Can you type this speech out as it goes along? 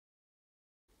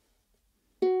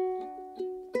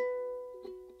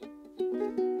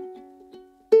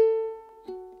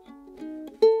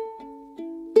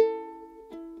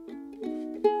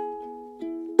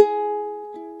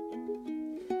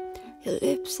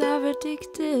lips are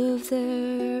addictive,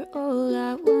 they're all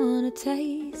I wanna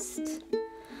taste.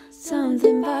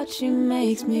 Something about you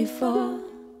makes me fall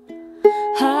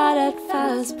hard at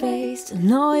fast pace. Don't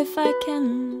know if I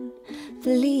can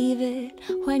believe it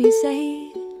when you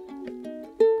say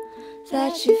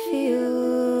that you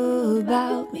feel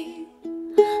about me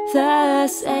the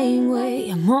same way.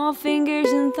 I'm more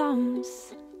fingers and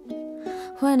thumbs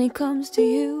when it comes to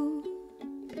you.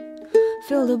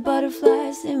 Feel the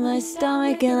butterflies in my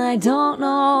stomach and I don't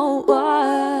know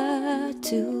what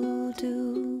to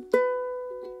do.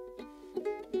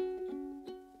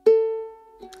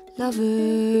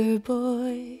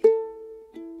 Loverboi.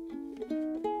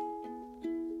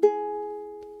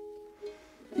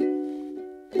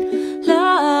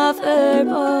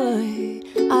 Loverboi,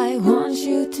 I want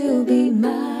you to be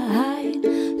mine.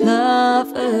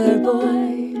 Loverboi,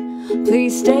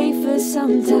 please stay for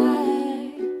some time.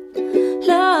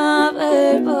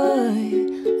 Loverboi,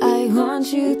 I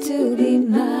want you to be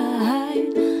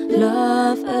mine.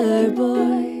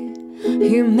 Loverboi,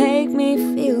 you make me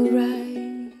feel right.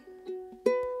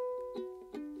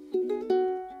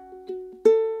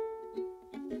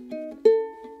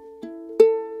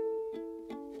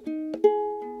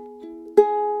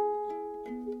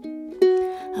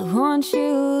 I want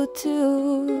you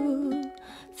to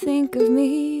think of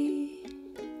me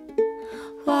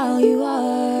while you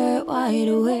are wide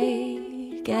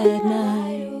awake at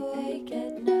night.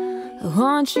 I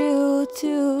want you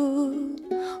to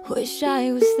wish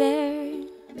I was there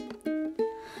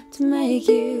to make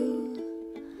you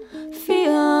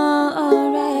feel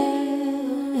alright.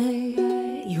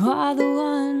 You are the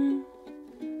one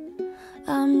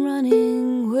I'm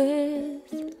running with.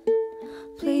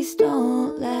 Please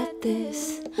don't let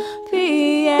this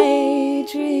be a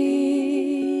dream.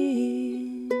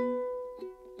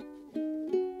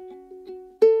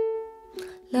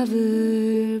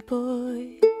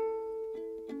 Loverboi.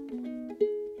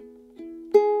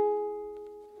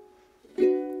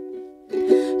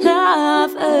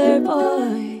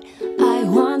 Loverboi, I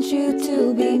want you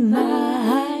to be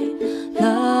mine.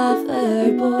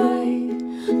 Loverboi,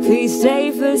 please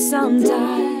stay for some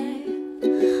time.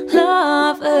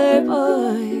 Loverboi,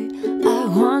 I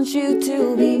want you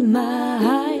to be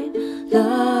mine.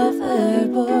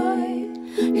 Loverboi,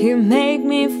 you make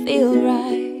me feel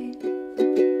right.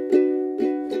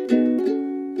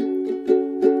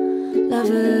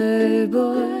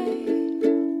 Loverboi,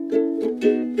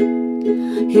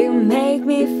 you make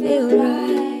me feel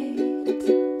right.